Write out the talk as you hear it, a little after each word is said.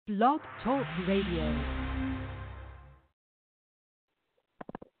Blog Talk Radio.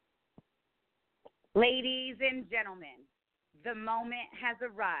 Ladies and gentlemen, the moment has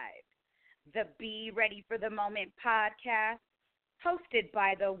arrived. The Be Ready for the Moment podcast, hosted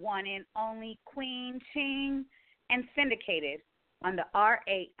by the one and only Queen Ching and syndicated on the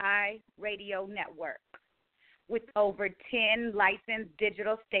RAI Radio Network. With over 10 licensed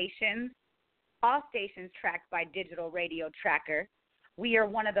digital stations, all stations tracked by Digital Radio Tracker, we are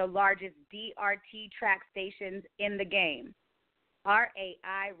one of the largest DRT track stations in the game.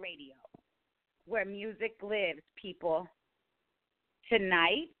 RAI Radio, where music lives, people.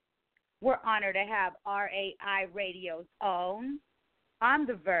 Tonight, we're honored to have RAI Radio's own, on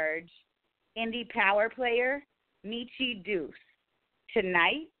the verge, indie power player, Michi Deuce.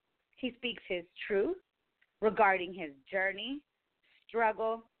 Tonight, he speaks his truth regarding his journey,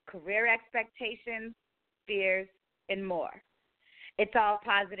 struggle, career expectations, fears, and more. It's all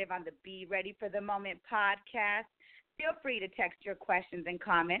positive on the Be Ready for the Moment podcast. Feel free to text your questions and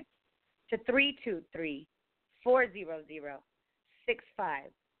comments to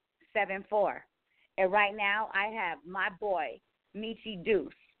 323-400-6574. And right now, I have my boy, Michi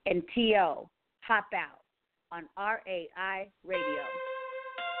Deuce, and T.O. Hop Out on RAI Radio.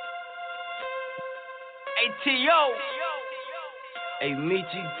 Hey, T.O. Hey,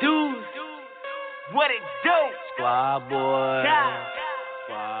 Michi Deuce. What it do? Squad boy. Yeah.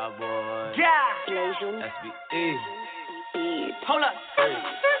 Squad boy. Yeah. SBE. Hold up. Hey.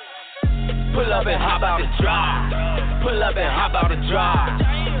 Pull up and hop out the drive. Pull up and hop out the drive.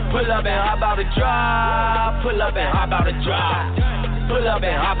 Pull up and hop out the drive. Pull up and hop out the drive. Pull up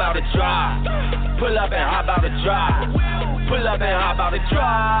and hop out the drive. Pull up and hop out the drive. Pull up and hop out the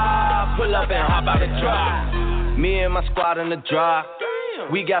drive. Pull up and hop out the drive. Me and my squad in the drive.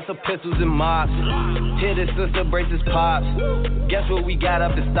 We got some pistols and mops. Hit his sister, brace his pops. Guess what we got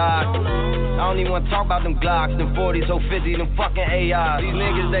up in stock? I don't even want to talk about them Glocks, them 40s, so 50, them fucking ARs. These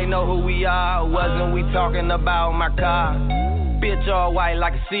niggas, they know who we are. Wasn't we talking about my car? Bitch all white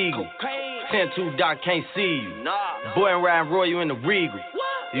like a seagull. 10-2 Doc can't see you. Boy and riding Royal in the Regal.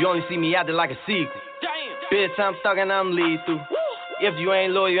 You only see me out there like a sequel. Bitch, I'm stuck and I'm lethal. If you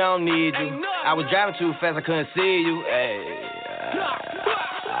ain't loyal, I don't need you. I was driving too fast, I couldn't see you.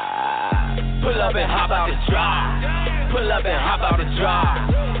 Pull up and hop out the drive. Pull up and hop out the drive.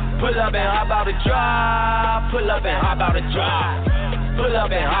 Pull up and hop out the drive. Pull up and hop out the drive. Pull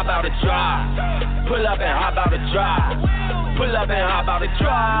up and hop out the drive. Pull up and hop out the drive. Pull up and hop out the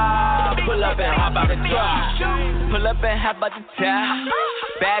drive. Pull up and hop out the drive. Pull up and hop out the top.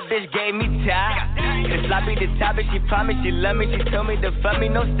 Bad bitch gave me top. It's sloppy the topic. She promised she love me. She told me to fuck me,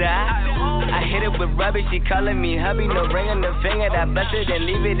 no stop. I hit it with rubbish. She calling me hubby. No ring on the finger. I bust it and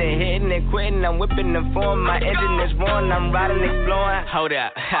leave it and hitting and quitting. I'm whipping the form. My engine is roaring. I'm riding, exploring. Hold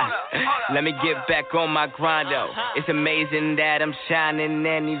up. Let me get back on my grind though. It's amazing that I'm shining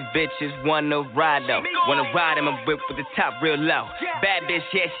and these bitches wanna ride though. Wanna ride in my whip with the top real low. Bad bitch,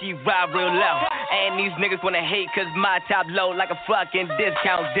 yeah, she ride real low. And these niggas wanna hate cause my top low like a fucking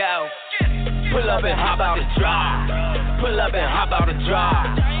discount dough. Pull up and hop out the drive. Pull up and hop out the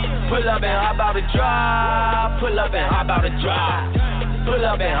drive. Pull up and hop out the drive. Pull up and hop out the drive. Pull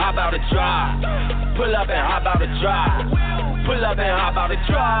up and hop out the drive. Pull up and hop out the drive. Pull up and hop out the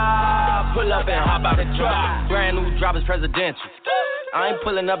drive. Pull up and hop out the drive. Brand new drop is presidential. I ain't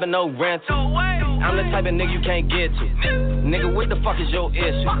pulling up in no rental. I'm the type of nigga you can't get to. Nigga, what the fuck is your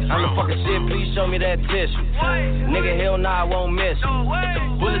issue? I'm the fucking shit, please show me that tissue. Nigga, hell nah, I won't miss you.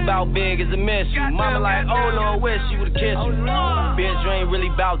 Bullet about big as a miss you. Mama like, oh Lord, wish she would've kissed you. Bitch, you ain't really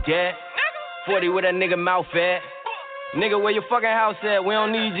about that. 40 with that nigga mouth at. Nigga, where your fucking house at? We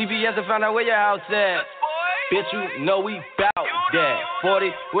don't need GPS to find out where your house at. Bitch, you know we bout that.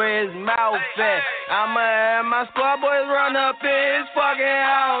 40, where his mouth at? I'ma have my squad boys run up in his fucking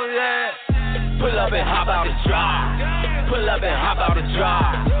house, yeah. Pull up and hop out the drive. Pull up and hop out the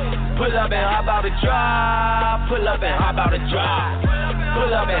drive. Pull up and hop out the drive. Pull up and hop out the drive.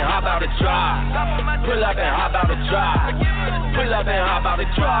 Pull up and hop out the drive. Pull up and hop out the drive. Pull up and hop out the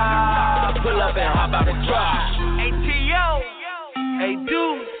drive. Pull up and hop out the drive. Hey, T.O. Hey,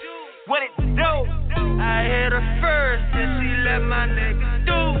 dude. What it do? I hit her first and she let my nigga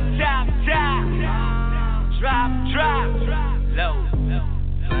do. Chop, chop. Drop, drop. Low.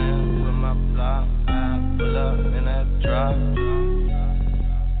 With my block, I pull up in that drop.